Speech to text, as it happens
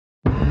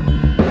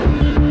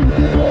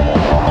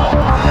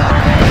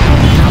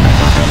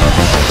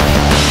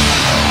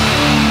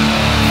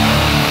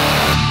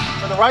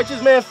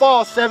righteous man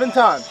falls 7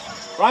 times,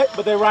 right?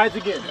 But they rise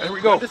again. There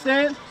we go. You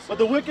understand? But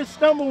the wicked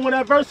stumble when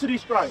adversity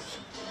strikes.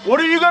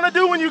 What are you going to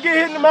do when you get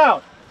hit in the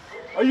mouth?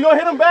 Are you going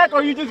to hit him back or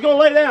are you just going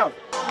to lay down?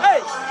 Hey,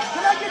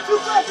 can I get 2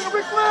 fast in the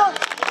Ric Flair?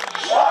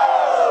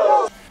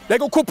 They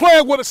gonna quit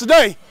playing with us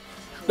today.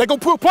 They gonna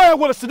quit playing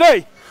with us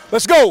today.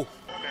 Let's go.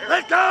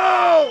 Let's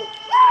go!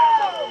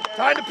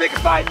 Time to pick a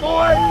fight,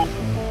 boy.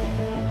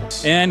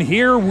 And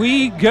here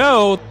we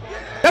go.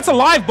 That's a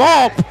live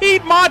ball.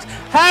 Piedmont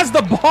has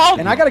the ball.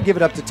 And I got to give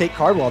it up to Tate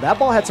Cardwell. That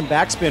ball had some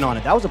backspin on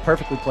it. That was a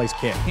perfectly placed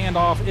kick.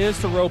 Handoff is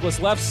to Robles,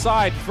 left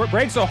side.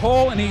 Breaks a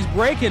hole, and he's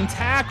breaking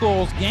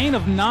tackles. Gain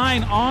of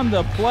 9 on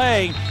the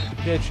play. The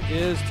pitch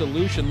is to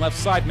Lucian, left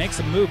side. Makes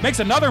a move. Makes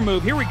another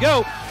move. Here we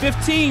go.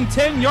 15,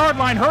 10-yard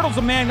line. Hurdles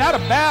a man out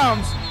of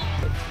bounds.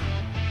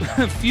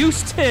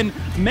 Houston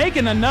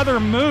making another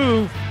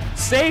move.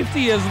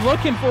 Safety is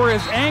looking for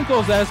his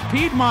ankles as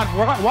Piedmont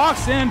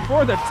walks in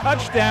for the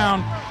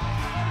touchdown.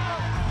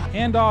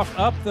 Handoff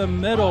up the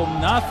middle,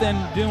 nothing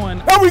doing.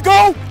 There we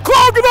go.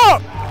 Clog it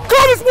up.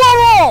 Cut his one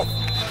off.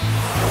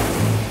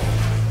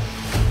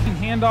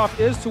 Handoff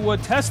is to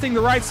Wood, testing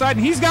the right side,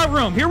 and he's got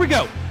room. Here we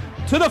go.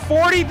 To the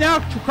 40,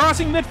 now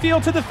crossing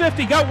midfield to the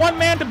 50. Got one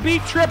man to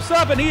beat, trips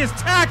up, and he is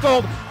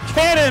tackled.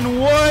 Cannon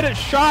Wood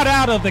shot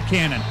out of the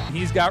cannon.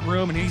 He's got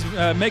room, and he's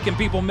making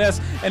people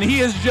miss, and he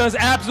is just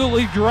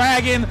absolutely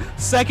dragging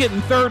second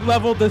and third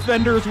level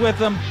defenders with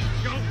him.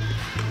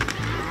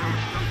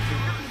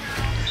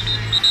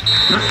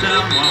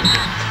 Touchdown,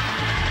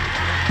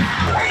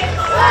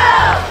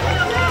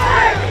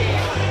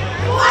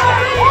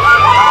 Wildcats.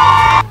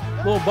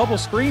 Little bubble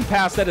screen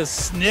pass that is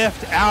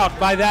sniffed out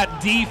by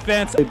that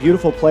defense. A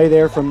beautiful play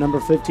there from number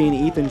 15,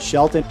 Ethan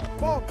Shelton.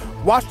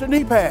 Watch the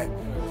knee pad.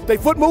 They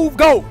foot move,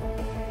 go.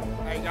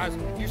 Hey guys,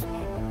 you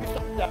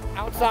start that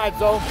outside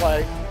zone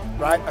play,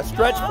 right? A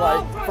stretch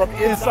play from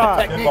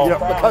inside technique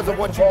because of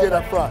what you did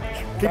up front.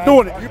 Keep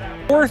doing it.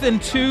 4th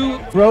and 2.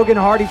 Brogan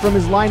Hardy from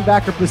his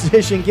linebacker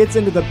position gets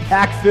into the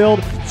backfield.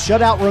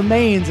 Shutout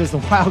remains as the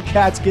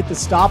Wildcats get the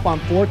stop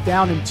on 4th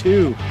down and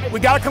 2. We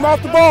got to come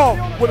off the ball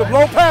with a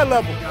low pad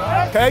level.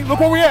 Okay, look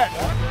where we at.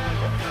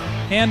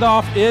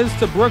 Handoff is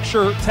to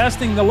Brookshire,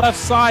 testing the left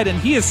side, and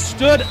he is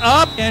stood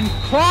up, and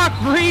clock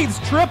reads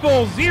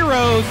triple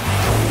zeros.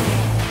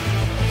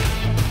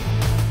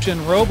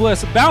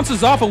 Robles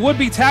bounces off a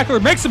would-be tackler,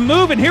 makes a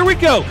move, and here we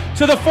go.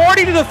 To the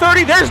 40, to the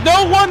 30, there's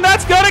no one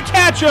that's going to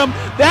catch him.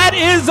 That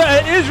is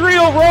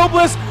Israel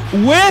Robles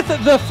with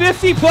the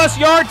 50-plus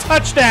yard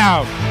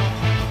touchdown.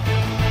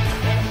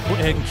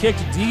 And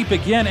kicked deep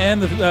again,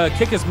 and the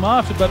kick is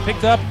muffed, but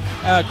picked up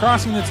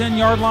crossing the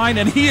 10-yard line,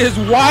 and he is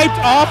wiped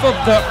off of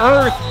the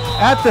earth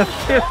at the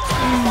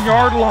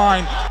 15-yard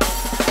line.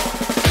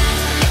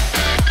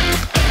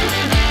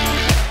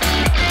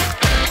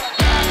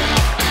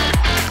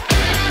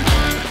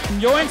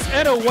 Yoinks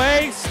and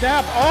away,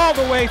 snap all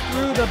the way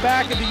through the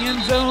back of the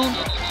end zone,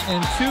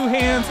 and 2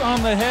 hands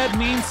on the head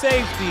means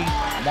safety.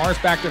 Mars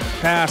back to the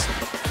pass,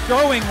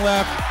 throwing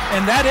left,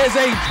 and that is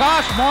a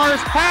Josh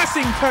Mars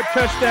passing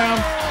touchdown.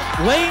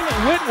 Lane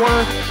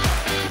Whitworth.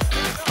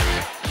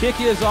 Kick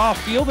is off,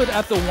 fielded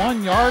at the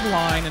 1-yard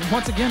line, and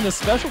once again the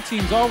special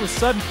teams all of a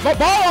sudden,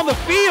 ball on the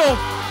field.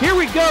 Here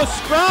we go,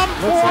 scrum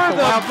for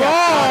the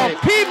ball.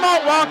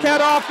 Piedmont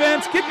Wildcat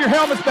offense, get your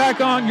helmets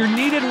back on. You're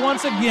needed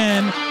once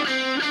again.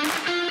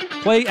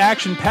 Play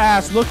action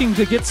pass, looking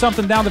to get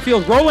something down the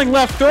field. Rolling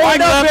left, throwing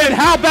left, and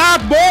how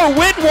about more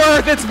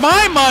Whitworth? It's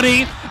my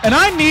money, and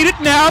I need it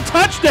now.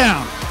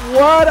 Touchdown.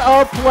 What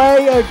a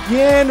play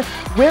again.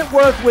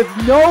 Whitworth with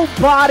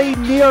nobody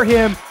near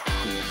him.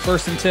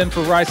 1st and 10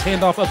 for Rice.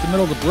 Handoff up the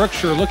middle to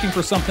Brookshire, looking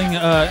for something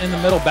in the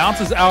middle.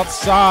 Bounces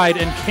outside,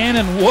 and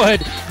Cannon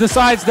Wood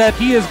decides that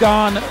he has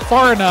gone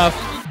far enough.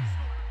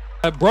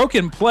 A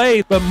broken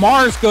play, but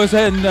Mars goes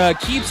ahead and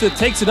keeps it,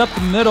 takes it up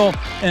the middle,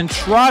 and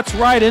trots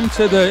right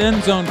into the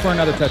end zone for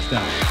another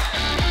touchdown.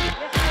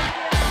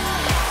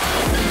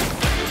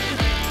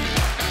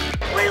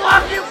 We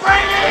love you,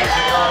 Brady!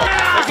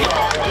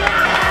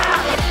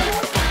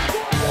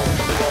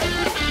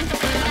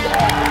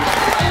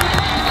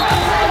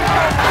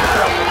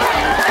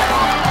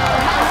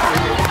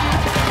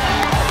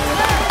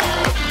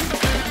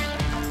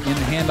 In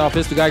the handoff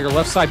is to Geiger,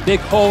 left side,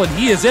 big hole, and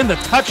he is in the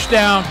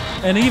touchdown.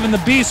 And even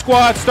the B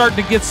squad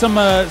starting to get some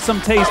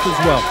taste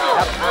as well.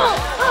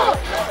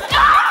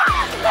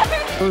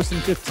 1st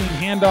and 15,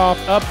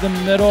 handoff up the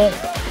middle,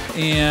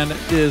 and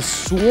is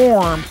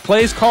swarmed.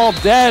 Plays called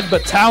dead,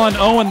 but Talon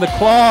Owen, the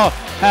claw,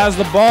 has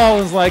the ball.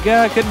 Is like,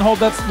 I couldn't hold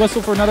that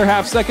whistle for another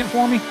half second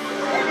for me.